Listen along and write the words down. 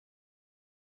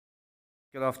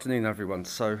Good afternoon, everyone.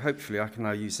 So hopefully I can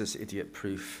now use this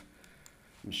idiot-proof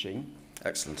machine.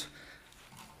 Excellent.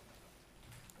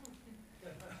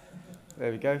 There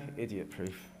we go,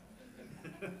 idiot-proof.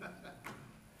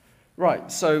 Right,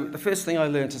 so the first thing I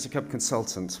learned as a cub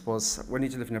consultant was when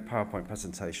you're delivering a PowerPoint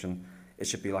presentation, it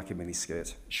should be like a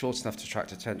mini-skirt, short enough to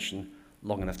attract attention,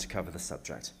 long enough to cover the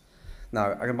subject.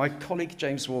 Now, my colleague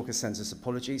James Walker sends his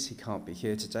apologies. He can't be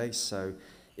here today, so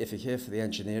if you're here for the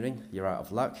engineering, you're out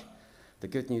of luck. The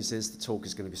good news is the talk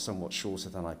is going to be somewhat shorter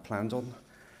than I planned on.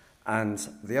 And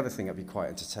the other thing that'll be quite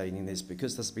entertaining is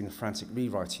because there's been a frantic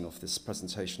rewriting of this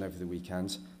presentation over the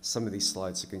weekend, some of these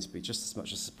slides are going to be just as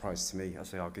much a surprise to me as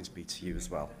they are going to be to you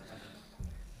as well.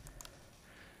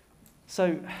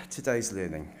 So, today's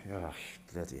learning. Oh,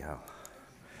 bloody hell.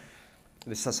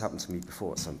 This has happened to me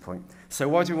before at some point. So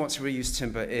why do we want to reuse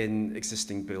timber in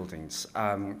existing buildings?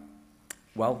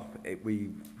 Why do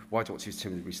we want to use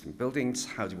timber in existing buildings?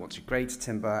 How do we want to grade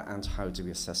timber? And how do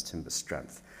we assess timber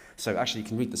strength? So actually, you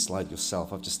can read the slide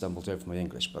yourself. I've just stumbled over my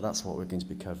English, but that's what we're going to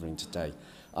be covering today.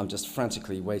 I'm just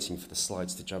frantically waiting for the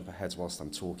slides to jump ahead whilst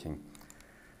I'm talking.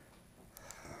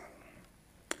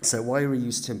 So why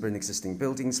reuse timber in existing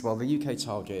buildings? Well, the UK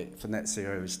target for net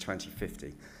zero is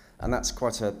 2050, and that's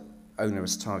quite an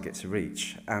onerous target to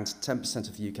reach. And 10%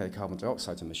 of the UK carbon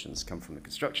dioxide emissions come from the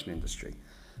construction industry.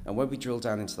 And when we drill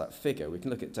down into that figure, we can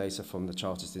look at data from the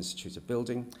Chartered Institute of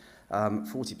Building.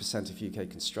 40% of UK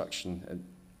construction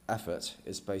effort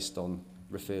is based on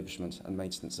refurbishment and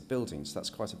maintenance of buildings.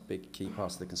 That's quite a big key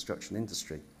part of the construction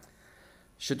industry.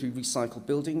 Should we recycle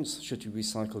buildings? Should we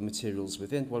recycle materials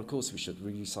within? Well, of course we should.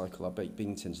 recycle our baked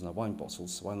bean tins and our wine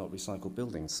bottles, so why not recycle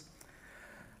buildings?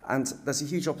 And there's a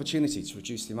huge opportunity to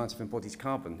reduce the amount of embodied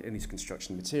carbon in these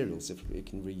construction materials if we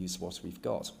can reuse what we've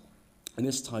got. And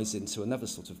this ties into another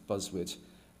sort of buzzword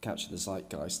capturing the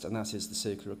zeitgeist, and that is the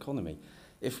circular economy.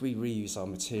 If we reuse our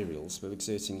materials, we're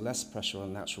exerting less pressure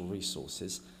on natural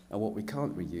resources, and what we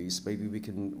can't reuse, maybe we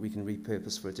can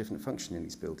repurpose for a different function in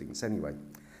these buildings anyway.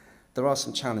 There are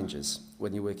some challenges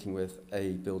when you're working with a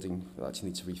building that you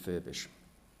need to refurbish.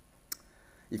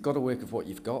 You've got to work with what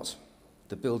you've got.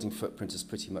 The building footprint is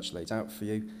pretty much laid out for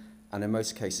you, and in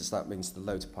most cases that means the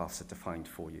load paths are defined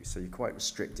for you, so you're quite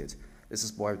restricted. This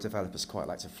is why developers quite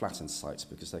like to flatten sites,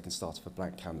 because they can start off a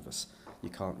blank canvas. You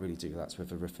can't really do that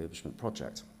with a refurbishment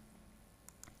project.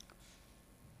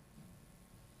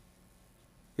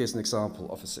 Here's an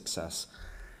example of a success.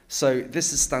 So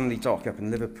this is Stanley Dock up in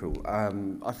Liverpool.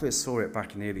 I first saw it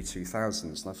back in the early 2000s,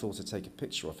 and I thought I'd take a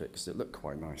picture of it because it looked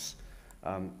quite nice.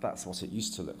 That's what it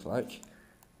used to look like.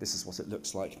 This is what it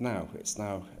looks like now. It's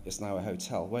now a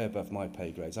hotel, way above my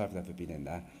pay grade. I've never been in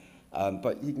there.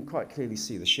 But you can quite clearly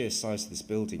see the sheer size of this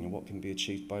building and what can be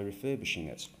achieved by refurbishing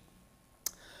it.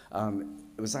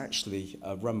 It was actually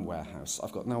a rum warehouse.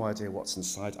 I've got no idea what's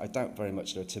inside. I doubt very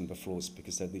much there are timber floors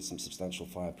because there needs some substantial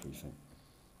fireproofing.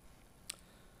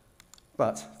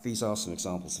 But these are some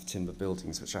examples of timber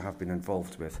buildings which I have been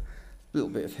involved with. A little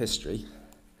bit of history.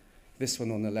 This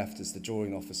one on the left is the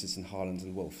drawing offices in Harland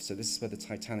and Wolff. So this is where the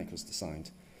Titanic was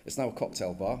designed. It's now a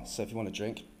cocktail bar, so if you want to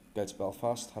drink, go to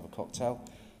Belfast, have a cocktail.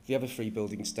 The other three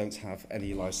buildings don't have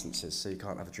any licenses, so you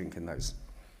can't have a drink in those.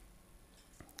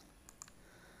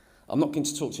 I'm not going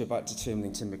to talk to you about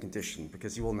determining timber condition,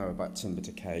 because you all know about timber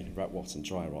decay, rut rot and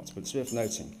dry rot, but it's worth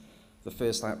noting the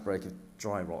first outbreak of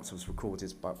dry rot was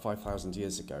recorded about 5,000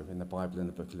 years ago in the Bible in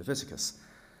the book of Leviticus.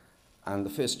 And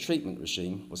the first treatment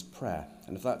regime was prayer,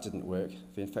 and if that didn't work,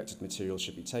 the infected material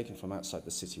should be taken from outside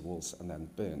the city walls and then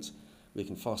burnt. We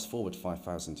can fast forward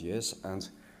 5,000 years, and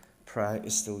prayer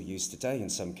is still used today in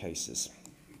some cases.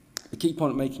 The key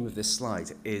point I'm making with this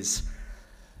slide is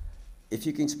if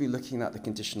you're going to be looking at the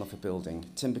condition of a building,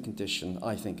 timber condition,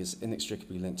 I think, is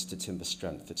inextricably linked to timber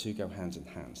strength. The two go hand in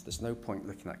hand. There's no point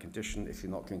looking at condition if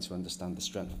you're not going to understand the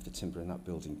strength of the timber in that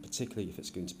building, particularly if it's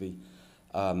going to be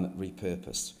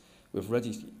repurposed. We've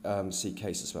already seen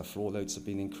cases where floor loads have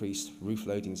been increased, roof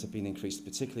loadings have been increased,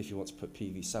 particularly if you want to put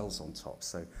PV cells on top.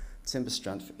 So timber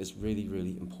strength is really,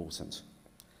 really important.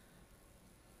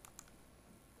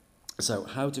 So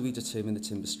how do we determine the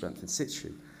timber strength in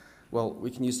situ? Well, we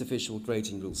can use the visual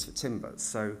grading rules for timber.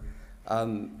 So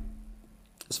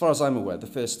as far as I'm aware, the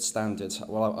first standard,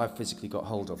 well, I've physically got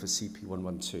hold of is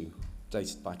CP112,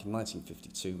 dated back in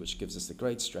 1952, which gives us the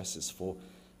grade stresses for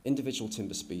individual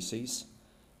timber species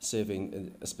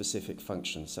serving a specific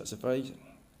function. So it's a very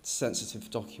sensitive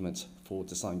document for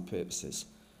design purposes.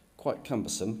 Quite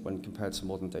cumbersome when compared to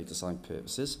modern day design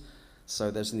purposes. So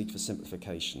there's a need for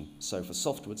simplification. So for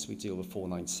softwoods, we deal with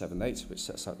 4978, which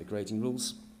sets out the grading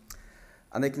rules.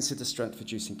 And they consider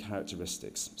strength-reducing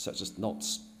characteristics, such as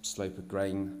knots, slope of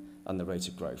grain, and the rate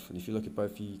of growth. And if you look at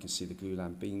both of you can see the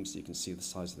glulam beams, you can see the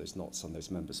size of those knots on those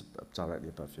members directly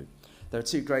above you. There are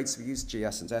two grades we use,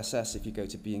 GS and SS. If you go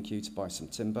to B&Q to buy some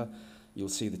timber, you'll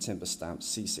see the timber stamp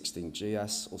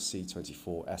C16GS or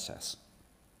C24SS.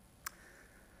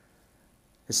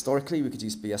 Historically, we could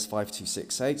use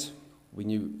BS5268. We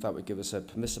knew that would give us a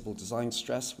permissible design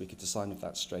stress. We could design with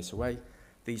that straight away.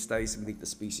 These days, we need the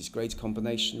species grade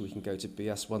combination. We can go to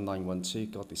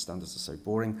BS1912. God, these standards are so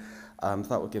boring. That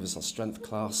will give us our strength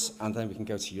class, and then we can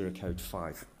go to Eurocode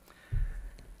 5.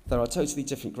 There are totally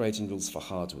different grading rules for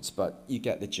hardwoods, but you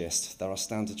get the gist. There are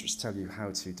standards which tell you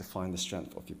how to define the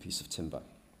strength of your piece of timber.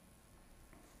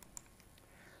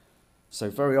 So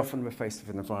very often we're faced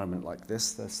with an environment like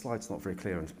this. The slide's not very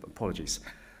clear, and apologies.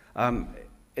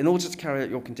 In order to carry out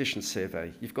your condition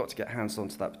survey, you've got to get hands on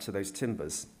to those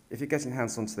timbers. If you're getting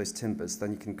hands onto those timbers,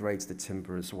 then you can grade the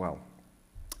timber as well.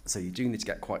 So you do need to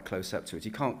get quite close up to it.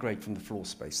 You can't grade from the floor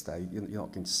space there. You're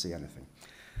not going to see anything.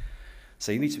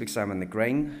 So you need to examine the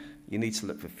grain. You need to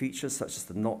look for features such as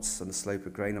the knots and the slope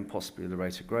of grain and possibly the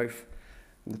rate of growth.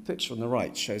 And the picture on the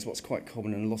right shows what's quite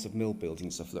common in a lot of mill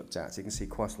buildings I've looked at. You can see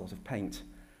quite a lot of paint.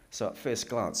 So at first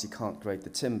glance, you can't grade the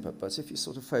timber, but if you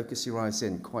sort of focus your eyes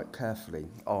in quite carefully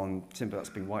on timber that's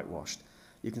been whitewashed,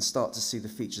 you can start to see the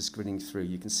features grinning through.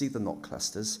 You can see the knot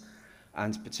clusters,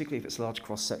 and particularly if it's large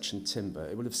cross-section timber,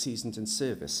 it will have seasoned in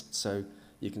service, so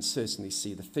you can certainly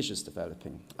see the fissures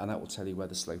developing, and that will tell you where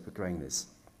the slope of grain is.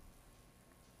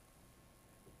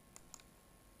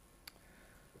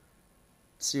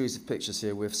 Series of pictures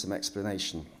here with some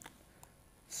explanation.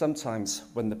 Sometimes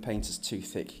when the paint is too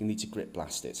thick, you need to grit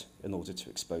blast it in order to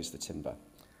expose the timber.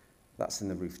 That's in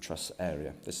the roof truss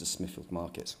area. This is Smithfield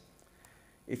Market.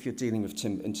 If you're dealing with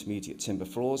intermediate timber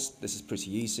floors, this is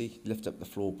pretty easy. Lift up the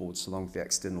floorboards along the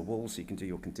external walls. You can do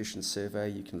your condition survey.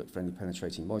 You can look for any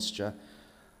penetrating moisture.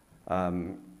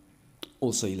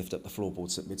 Also, you lift up the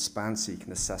floorboards at mid-span so you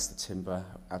can assess the timber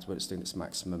at where it's doing its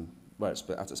maximum, where it's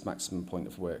at its maximum point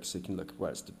of work. So you can look at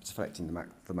where it's deflecting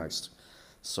the most.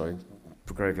 Sorry,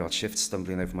 graveyard shift,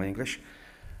 stumbling over my English.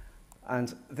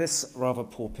 And this rather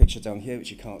poor picture down here,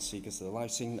 which you can't see because of the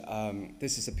lighting,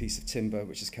 this is a piece of timber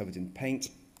which is covered in paint,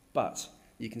 but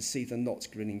you can see the knot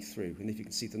grinning through. And if you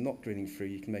can see the knot grinning through,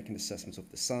 you can make an assessment of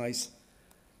the size.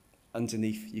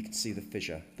 Underneath, you can see the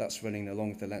fissure. That's running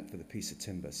along the length of the piece of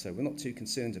timber, so we're not too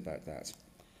concerned about that.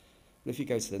 But if you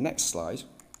go to the next slide,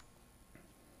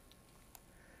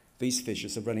 these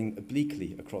fissures are running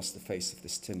obliquely across the face of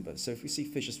this timber. So if we see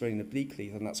fissures running obliquely,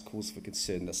 then that's cause for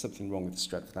concern. There's something wrong with the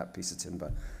strength of that piece of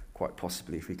timber, quite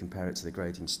possibly if we compare it to the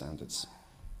grading standards.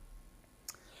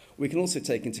 We can also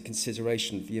take into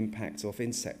consideration the impact of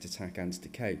insect attack and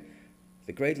decay.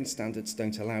 The grading standards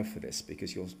don't allow for this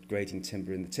because you're grading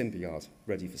timber in the timber yard,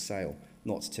 ready for sale,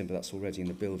 not timber that's already in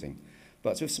the building.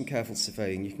 But with some careful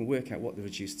surveying, you can work out what the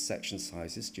reduced section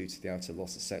size is due to the outer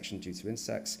loss of section due to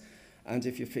insects. And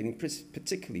if you're feeling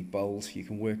particularly bold, you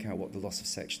can work out what the loss of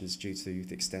section is due to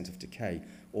the extent of decay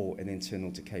or an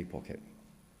internal decay pocket.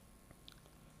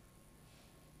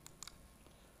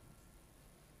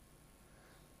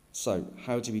 So,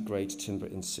 how do we grade timber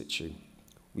in situ?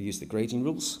 We use the grading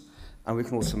rules, and we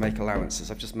can also make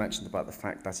allowances. I've just mentioned about the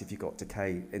fact that if you've got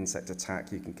decay, insect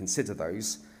attack, you can consider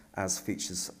those as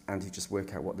features, and you just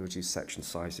work out what the reduced section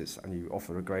size is, and you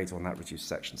offer a grade on that reduced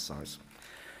section size.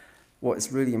 What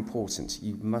is really important,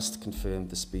 you must confirm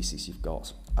the species you've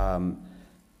got.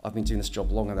 I've been doing this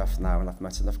job long enough now, and I've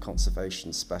met enough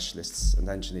conservation specialists and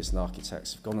engineers and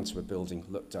architects who've gone into a building,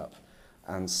 looked up,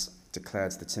 and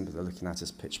declared the timber they're looking at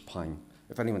as pitch pine.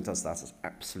 If anyone does that, it's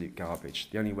absolute garbage.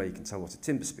 The only way you can tell what a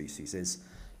timber species is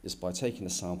by taking a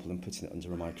sample and putting it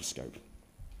under a microscope.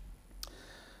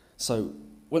 So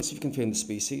once you've confirmed the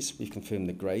species, we've confirmed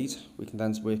the grade, we can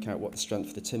then work out what the strength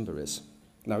of the timber is.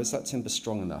 Now, is that timber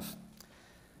strong enough?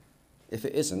 If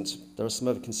it isn't, there are some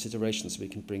other considerations we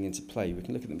can bring into play. We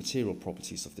can look at the material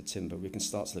properties of the timber. We can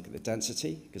start to look at the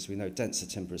density, because we know denser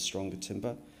timber is stronger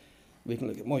timber. We can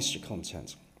look at moisture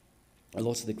content. A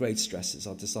lot of the grade stresses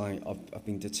have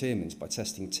been determined by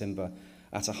testing timber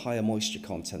at a higher moisture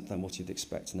content than what you'd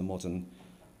expect in a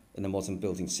modern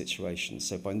building situation.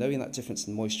 So by knowing that difference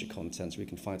in moisture content, we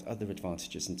can find other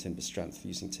advantages in timber strength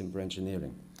using timber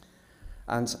engineering.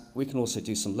 And we can also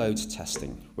do some load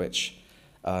testing, which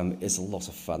is a lot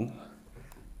of fun,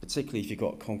 particularly if you've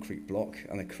got a concrete block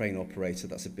and a crane operator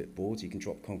that's a bit bored. You can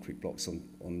drop concrete blocks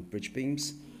on bridge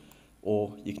beams,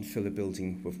 or you can fill a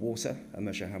building with water and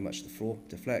measure how much the floor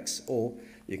deflects, or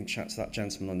you can chat to that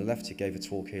gentleman on the left who gave a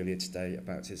talk earlier today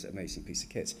about his amazing piece of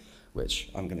kit, which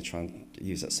I'm going to try and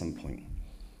use at some point.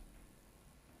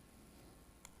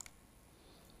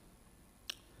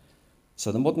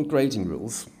 So the modern grading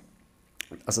rules,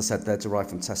 as I said, they're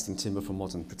derived from testing timber from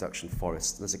modern production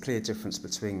forests. There's a clear difference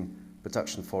between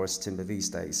production forest timber these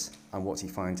days and what you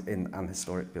find in an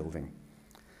historic building.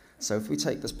 So if we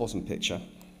take this bottom picture,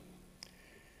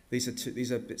 these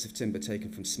are bits of timber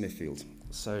taken from Smithfield.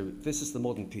 So this is the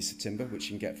modern piece of timber, which you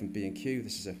can get from B&Q.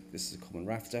 This is a common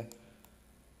rafter.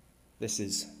 This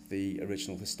is the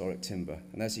original historic timber.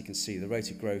 And as you can see, the rate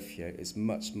of growth here is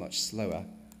much, much slower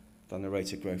than the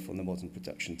rate of growth on the modern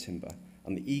production timber.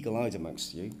 And the eagle-eyed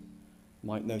amongst you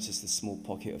might notice the small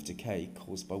pocket of decay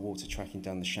caused by water tracking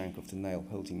down the shank of the nail,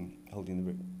 holding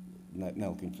the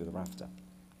nail gun through the rafter.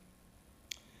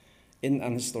 In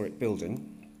an historic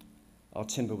building, our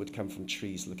timber would come from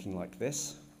trees looking like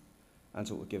this, and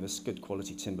it will give us good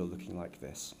quality timber looking like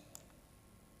this.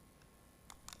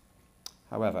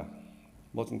 However,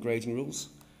 modern grading rules,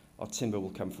 our timber will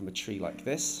come from a tree like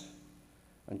this,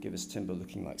 and give us timber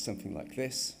looking like something like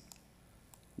this,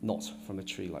 not from a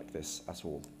tree like this at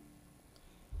all.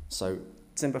 So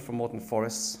timber from modern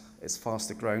forests is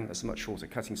faster grown, it's a much shorter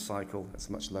cutting cycle, it's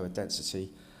a much lower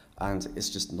density, and it's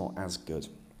just not as good.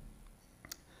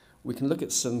 We can look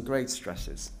at some grade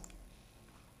stresses.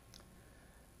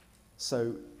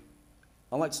 So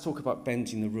I like to talk about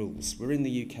bending the rules. We're in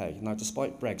the UK. Now,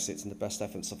 despite Brexit and the best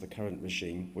efforts of the current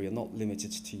regime, we are not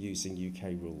limited to using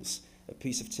UK rules. A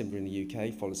piece of timber in the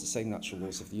UK follows the same natural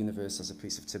laws of the universe as a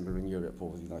piece of timber in Europe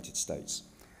or the United States.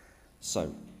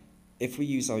 So, if we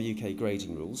use our UK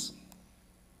grading rules,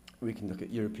 we can look at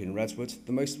European redwood.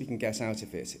 The most we can get out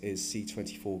of it is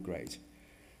C24 grade.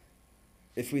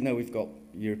 If we know we've got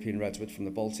European redwood from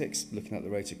the Baltics, looking at the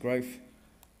rate of growth,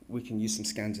 we can use some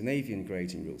Scandinavian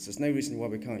grading rules. There's no reason why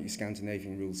we can't use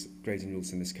Scandinavian grading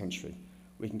rules in this country.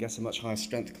 We can get a much higher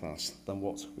strength class than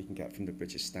what we can get from the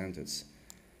British standards.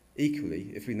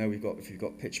 Equally, if we know if we've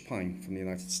got pitch pine from the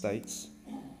United States,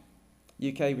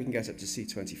 UK we can get up to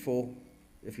C24.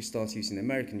 If we start using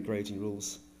American grading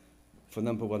rules, for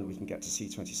number 1 we can get to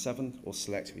C27, or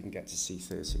select we can get to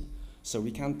C30. So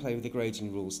we can play with the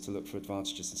grading rules to look for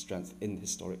advantages and strength in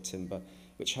historic timber,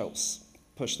 which helps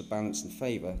push the balance in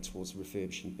favour towards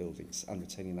refurbishing buildings and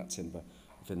retaining that timber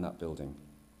within that building.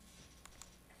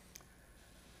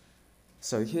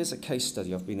 So here's a case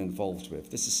study I've been involved with.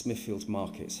 This is Smithfield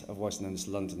Market, otherwise known as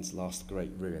London's last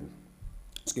great ruin.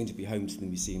 It's going to be home to the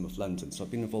Museum of London, so I've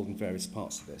been involved in various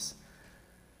parts of this.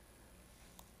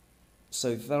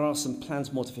 So there are some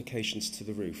planned modifications to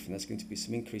the roof, and there's going to be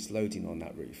some increased loading on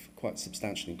that roof, quite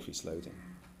substantial increased loading.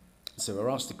 So we're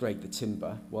asked to grade the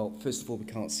timber. Well, first of all, we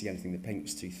can't see anything. The paint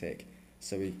was too thick,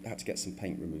 so we had to get some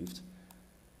paint removed.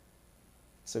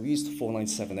 So we used the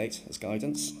 4978 as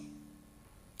guidance.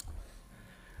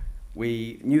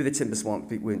 We knew the timbers weren't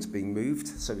being moved,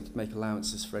 so we could make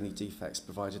allowances for any defects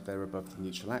provided they're above the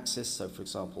neutral axis. So, for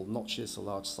example, notches or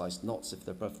large-sized knots, if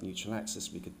they're above the neutral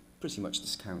axis, we could pretty much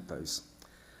discount those.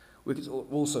 We could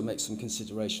also make some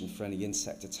consideration for any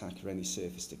insect attack or any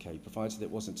surface decay. Provided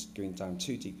it wasn't going down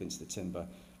too deep into the timber,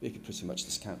 we could pretty much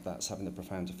discount that as having a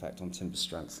profound effect on timber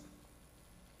strength.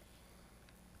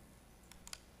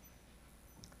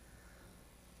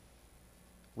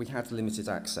 We had limited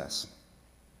access.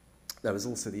 There was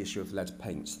also the issue of lead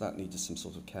paint. That needed some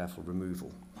sort of careful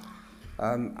removal.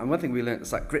 And one thing we learned is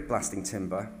that grit blasting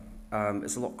timber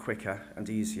is a lot quicker and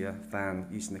easier than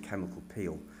using the chemical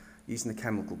peel. Using the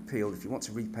chemical peel, if you want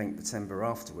to repaint the timber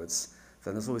afterwards,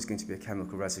 then there's always going to be a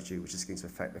chemical residue which is going to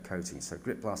affect the coating. So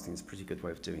grit blasting is a pretty good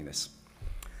way of doing this.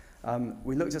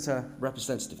 We looked at a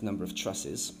representative number of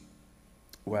trusses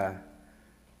where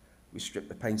we stripped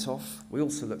the paint off. We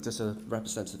also looked at a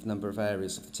representative number of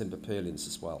areas of the timber purlins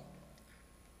as well.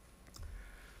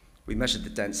 We measured the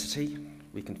density.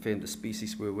 We confirmed the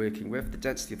species we were working with. The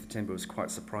density of the timber was quite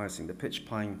surprising. The pitch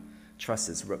pine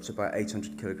trusses were up to about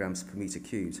 800 kilograms per metre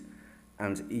cubed,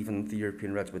 and even the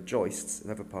European redwood joists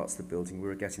in other parts of the building we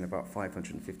were getting about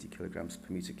 550 kilograms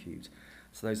per metre cubed.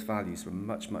 So those values were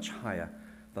much, much higher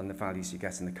than the values you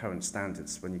get in the current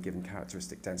standards when you're given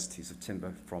characteristic densities of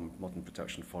timber from modern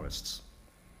production forests.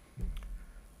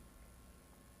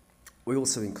 We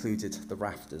also included the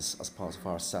rafters as part of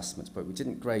our assessment, but we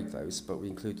didn't grade those, but we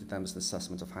included them as an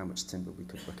assessment of how much timber we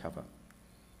could recover.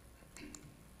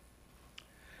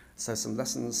 So some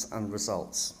lessons and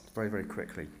results, very, very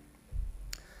quickly.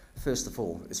 First of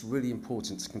all, it's really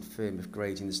important to confirm if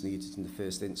grading is needed in the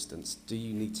first instance. Do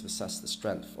you need to assess the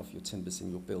strength of your timbers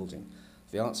in your building?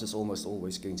 The answer is almost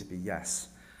always going to be yes.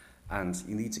 And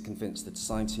you need to convince the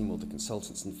design team or the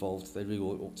consultants involved they really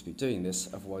ought to be doing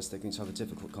this, otherwise they're going to have a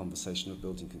difficult conversation with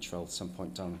building control at some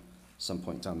point down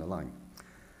the line.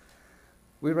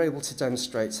 We were able to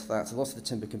demonstrate that a lot of the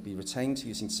timber can be retained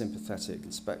using sympathetic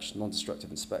inspection, non-destructive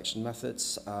inspection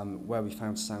methods, where we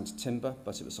found sound timber,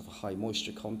 but it was of a high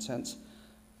moisture content.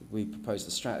 We proposed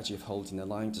a strategy of holding the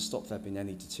line to stop there being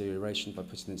any deterioration by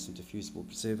putting in some diffusible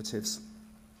preservatives.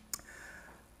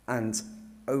 And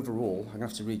overall, I'm going to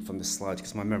have to read from this slide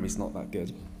because my memory's not that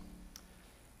good.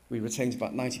 We retained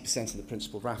about 90% of the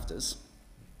principal rafters.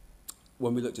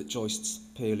 When we looked at joists,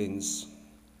 purlins,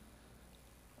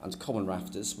 and common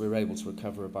rafters, we were able to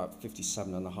recover about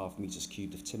 57.5 metres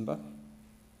cubed of timber.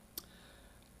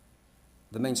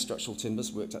 The main structural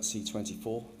timbers worked at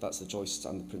C24, that's the joists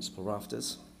and the principal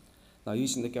rafters. Now,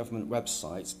 using the government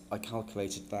website, I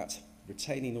calculated that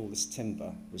retaining all this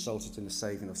timber resulted in a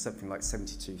saving of something like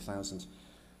 72,000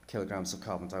 kilograms of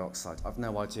carbon dioxide. I've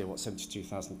no idea what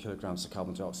 72,000 kilograms of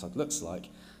carbon dioxide looks like,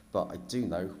 but I do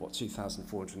know what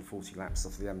 2,440 laps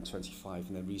of the M25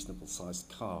 in a reasonable sized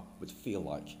car would feel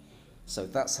like. So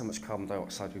that's how much carbon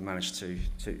dioxide we managed to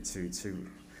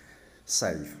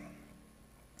save.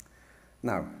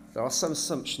 Now, there are some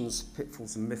assumptions,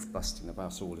 pitfalls and myth busting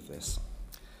about all of this.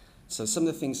 So some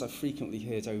of the things I've frequently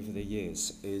heard over the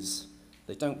years is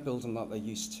they don't build them like they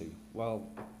used to. Well,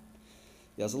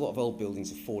 there's a lot of old buildings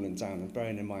have fallen down, and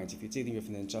bearing in mind, if you're dealing with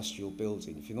an industrial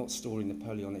building, if you're not storing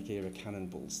Napoleonic era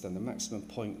cannonballs, then the maximum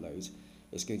point load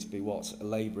is going to be what a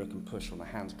labourer can push on a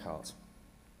handcart.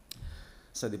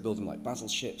 So they build them like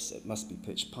battleships, it must be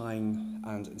pitch pine,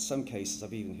 and in some cases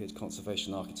I've even heard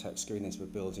conservation architects going into a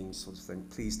building sort of saying,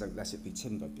 please don't let it be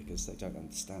timber, because they don't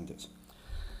understand it.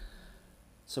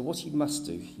 So what you must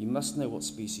do, you must know what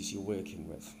species you're working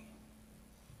with.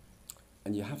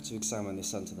 And you have to examine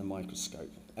this under the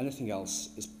microscope. Anything else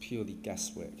is purely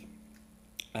guesswork.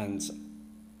 And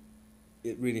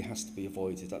it really has to be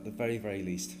avoided. At the very, very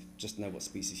least, just know what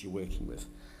species you're working with.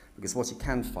 Because what you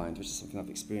can find, which is something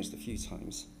I've experienced a few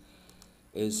times,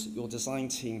 is your design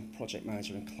team, project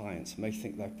manager and client may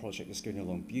think their project is going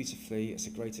along beautifully. It's a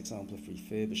great example of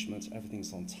refurbishment.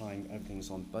 Everything's on time,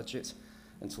 everything's on budget,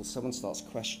 until someone starts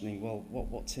questioning, well,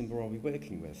 what timber are we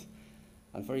working with?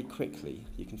 And very quickly,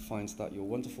 you can find that your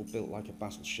wonderful built like a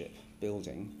battleship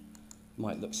building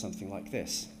might look something like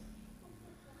this.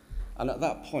 And at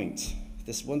that point,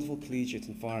 this wonderful collegiate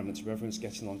environment where everyone's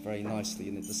getting on very nicely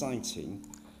in the design team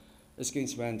is going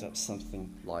to end up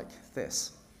something like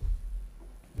this.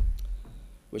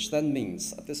 Which then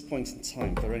means, at this point in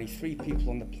time, there are only 3 people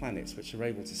on the planet which are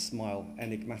able to smile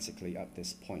enigmatically at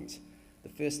this point. The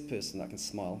first person that can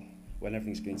smile when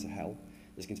everything's going to hell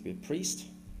is going to be a priest.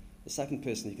 The second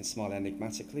person who can smile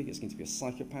enigmatically is going to be a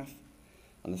psychopath.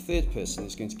 And the third person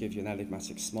who's going to give you an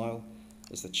enigmatic smile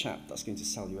is the chap that's going to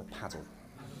sell you a paddle.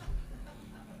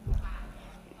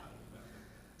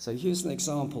 So here's an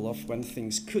example of when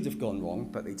things could have gone wrong,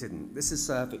 but they didn't. This is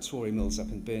Victoria Mills up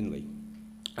in Burnley.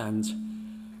 And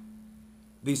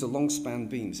these are long-span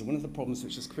beams. And one of the problems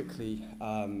which is quickly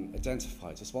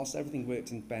identified is whilst everything worked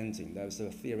in bending, there was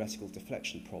a theoretical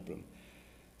deflection problem.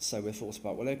 So we thought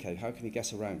about, well, okay, how can we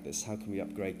get around this? How can we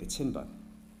upgrade the timber?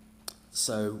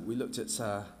 So we looked at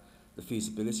the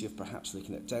feasibility of perhaps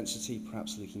looking at density,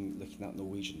 perhaps looking at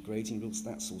Norwegian grading rules,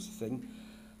 that sort of thing.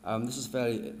 This is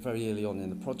very, very early on in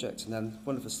the project, and then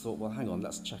one of us thought, well, hang on,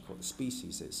 let's check what the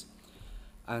species is.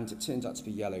 And it turned out to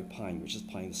be yellow pine, which is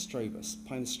Pinus strobus.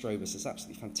 Pinus strobus is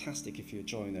absolutely fantastic if you're a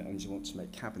joiner and you want to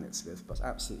make cabinets with, but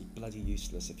absolutely bloody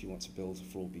useless if you want to build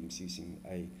floor beams using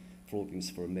floor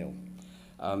beams for a mill.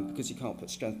 Because you can't put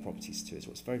strength properties to it.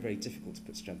 So it's very, very difficult to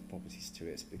put strength properties to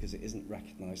it because it isn't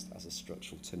recognised as a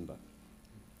structural timber.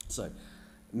 So,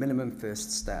 minimum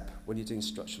first step, when you're doing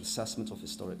structural assessment of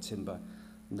historic timber,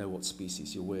 know what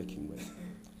species you're working with.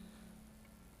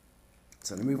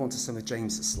 So, to move on to some of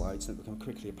James's slides, and it becomes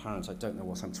quickly apparent I don't know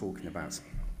what I'm talking about.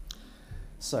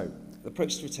 So, the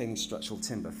approach to retaining structural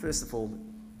timber. First of all,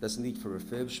 there's a need for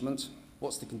refurbishment.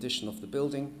 What's the condition of the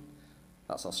building?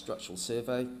 That's our structural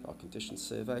survey, our condition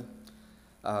survey.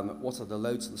 What are the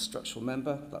loads of the structural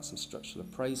member? That's some structural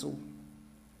appraisal.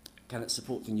 Can it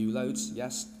support the new loads?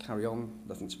 Yes, carry on,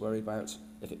 nothing to worry about.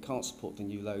 If it can't support the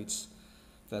new loads,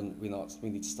 then we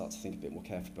need to start to think a bit more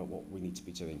carefully about what we need to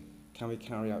be doing. Can we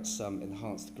carry out some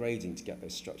enhanced grading to get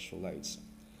those structural loads?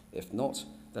 If not,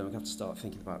 then we have to start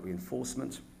thinking about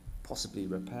reinforcement, possibly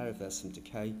repair if there's some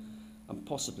decay, and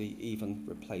possibly even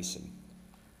replacing.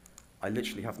 I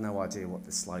literally have no idea what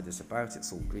this slide is about.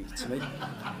 It's all Greek to me.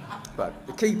 But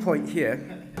the key point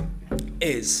here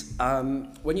is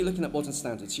when you're looking at modern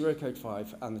standards, Eurocode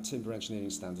 5 and the timber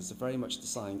engineering standards are very much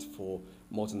designed for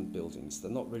modern buildings. They're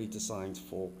not really designed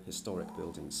for historic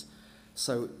buildings.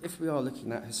 So if we are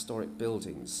looking at historic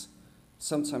buildings,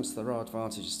 Sometimes there are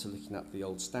advantages to looking at the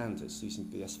old standards, using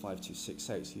BS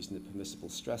 5268, using the permissible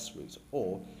stress route,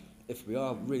 or if we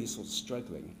are really sort of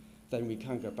struggling, then we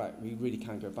really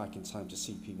can go back in time to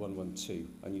CP 112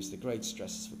 and use the grade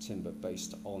stresses for timber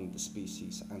based on the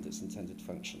species and its intended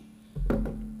function.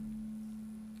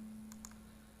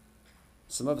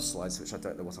 Some other slides which I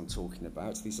don't know what I'm talking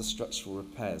about. These are structural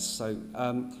repairs. So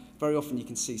very often you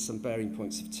can see some bearing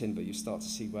points of timber. You start to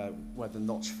see where the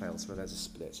notch fails, where there's a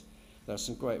split. There are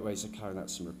some great ways of carrying out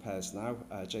some repairs now.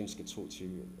 James could talk to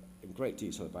you in great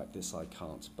detail about this, I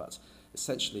can't. But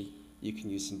essentially, you can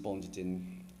use some bonded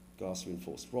in glass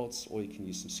reinforced rods, or you can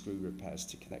use some screw repairs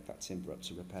to connect that timber up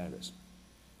to repair it.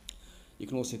 You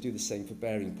can also do the same for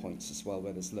bearing points as well,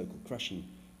 where there's local crushing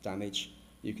damage.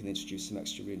 You can introduce some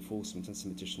extra reinforcement and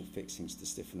some additional fixings to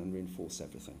stiffen and reinforce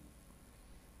everything.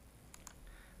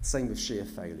 Same with shear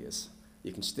failures.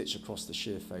 You can stitch across the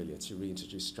shear failure to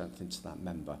reintroduce strength into that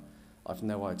member. I've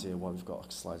no idea why we've got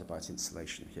a slide about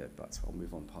insulation here, but I'll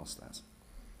move on past that.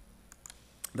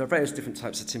 There are various different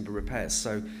types of timber repairs.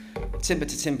 So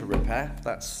timber-to-timber repair,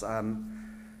 that's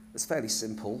it's fairly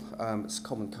simple. It's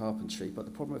common carpentry, but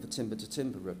the problem with a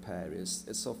timber-to-timber repair is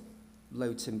it's of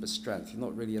low timber strength. You're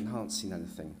not really enhancing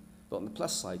anything. But on the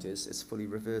plus side is it's fully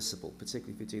reversible,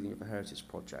 particularly if you're dealing with a heritage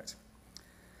project.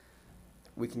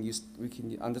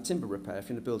 And a timber repair, if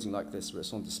you're in a building like this where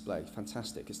it's on display,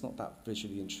 fantastic. It's not that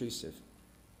visually intrusive.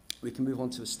 We can move on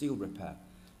to a steel repair.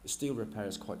 The steel repair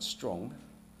is quite strong.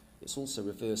 It's also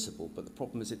reversible, but the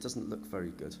problem is it doesn't look very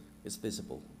good. It's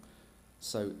visible.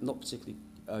 So not particularly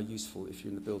useful if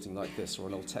you're in a building like this or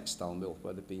an old textile mill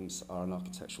where the beams are an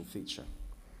architectural feature.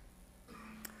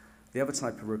 The other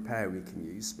type of repair we can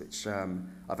use, which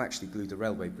I've actually glued a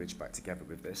railway bridge back together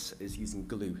with this, is using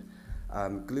glue.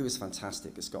 Glue is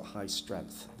fantastic. It's got high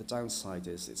strength. The downside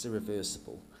is it's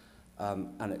irreversible,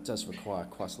 and it does require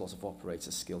quite a lot of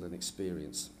operator skill and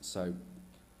experience. So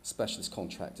specialist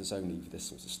contractors only for this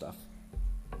sort of stuff.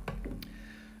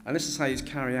 And this is how you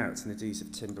carry out an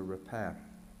adhesive timber repair.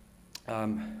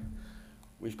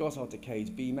 We've got our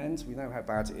decayed beam end. We know how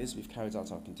bad it is. We've carried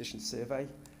out our condition survey.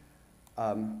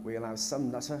 We allow some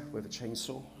nutter with a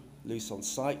chainsaw loose on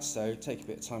site, so take a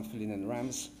bit of time filling in the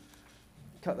rams,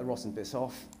 cut the rotten bit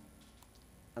off,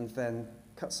 and then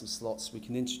cut some slots. We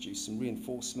can introduce some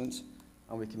reinforcement,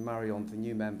 and we can marry on the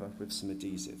new member with some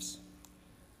adhesives.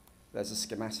 There's a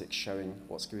schematic showing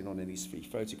what's going on in these 3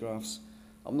 photographs.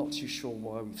 I'm not too sure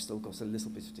why we've still got a little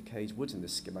bit of decayed wood in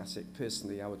this schematic.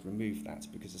 Personally, I would remove that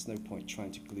because there's no point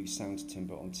trying to glue sound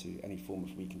timber onto any form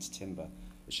of weakened timber.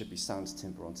 It should be sound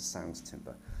timber onto sound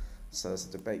timber. So there's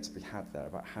a debate to be had there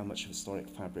about how much historic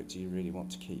fabric do you really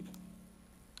want to keep.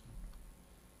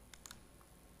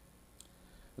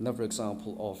 Another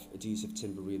example of adhesive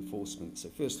timber reinforcement. So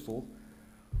first of all,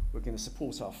 we're going to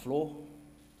support our floor.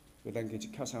 We're then going to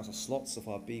cut out our slots of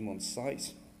our beam on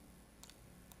site.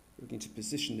 We're going to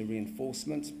position the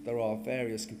reinforcement. There are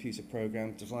various computer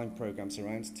design programs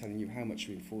around telling you how much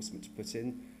reinforcement to put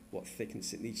in, what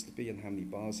thickness it needs to be, and how many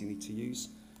bars you need to use.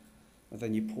 And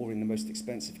then you pour in the most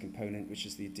expensive component, which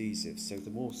is the adhesive. So the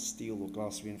more steel or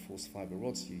glass reinforced fibre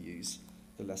rods you use,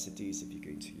 the less adhesive you're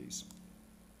going to use.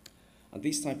 And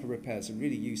these type of repairs are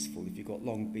really useful if you've got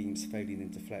long beams failing in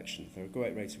deflection. They're a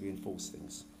great way to reinforce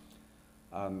things.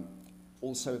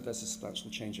 Also, if there's a substantial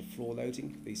change of floor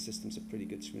loading, these systems are pretty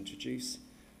good to introduce.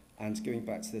 And going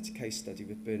back to the case study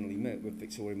with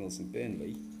Victoria Mills in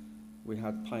Burnley, we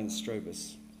had pine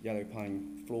strobus, yellow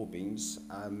pine floor beams.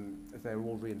 They're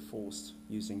all reinforced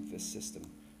using this system.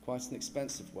 Quite an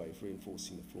expensive way of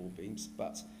reinforcing the floor beams,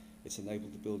 but it's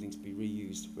enabled the building to be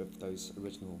reused with those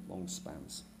original long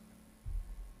spans.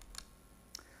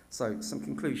 So, some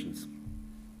conclusions.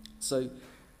 So,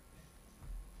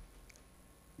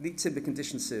 need timber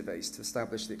condition surveys to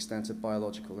establish the extent of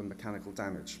biological and mechanical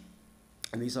damage.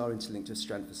 And these are interlinked with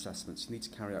strength assessments. You need to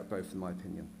carry out both, in my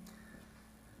opinion.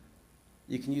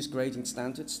 You can use grading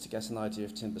standards to get an idea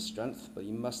of timber strength, but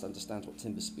you must understand what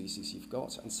timber species you've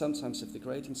got. And sometimes if the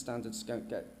grading standards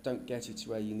don't get you to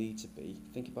where you need to be,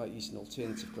 think about using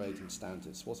alternative grading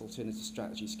standards. What alternative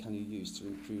strategies can you use to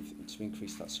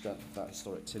increase that strength of that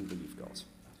historic timber you've got?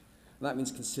 And that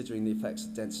means considering the effects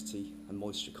of density and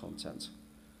moisture content.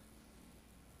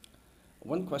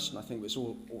 One question I think which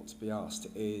ought to be asked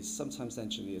is, sometimes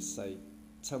engineers say,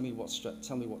 tell me what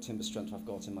timber strength I've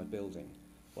got in my building.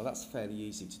 Well, that's fairly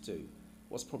easy to do.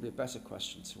 What's probably a better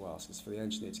question to ask is for the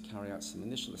engineer to carry out some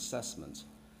initial assessment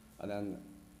and then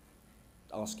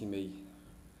asking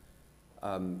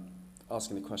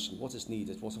the question, what is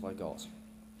needed, what have I got?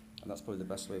 And that's probably the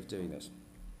best way of doing it.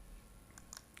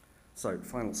 So,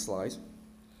 final slide.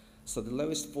 So the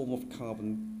lowest form of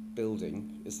carbon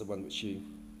building is the one which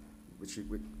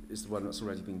is the one that's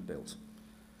already been built.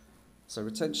 So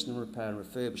retention and repair and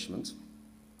refurbishment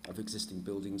of existing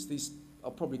buildings, these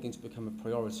are probably going to become a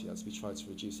priority as we try to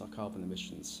reduce our carbon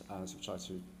emissions and as we try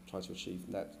to achieve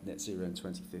net zero in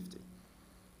 2050.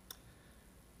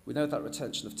 We know that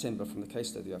retention of timber from the case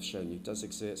study I've shown you does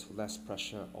exert less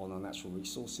pressure on our natural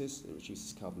resources. It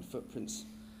reduces carbon footprints.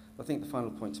 I think the final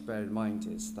point to bear in mind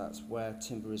is that where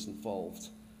timber is involved,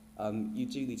 you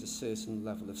do need a certain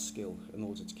level of skill in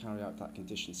order to carry out that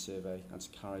condition survey and to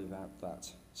carry out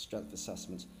that strength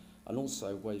assessment. And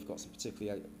also, where you've got some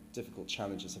particularly difficult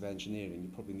challenges of engineering, you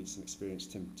probably need some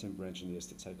experienced timber engineers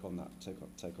to take on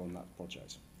that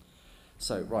project.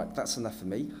 So, right, that's enough for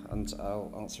me, and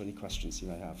I'll answer any questions you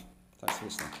may have. Thanks for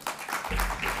listening.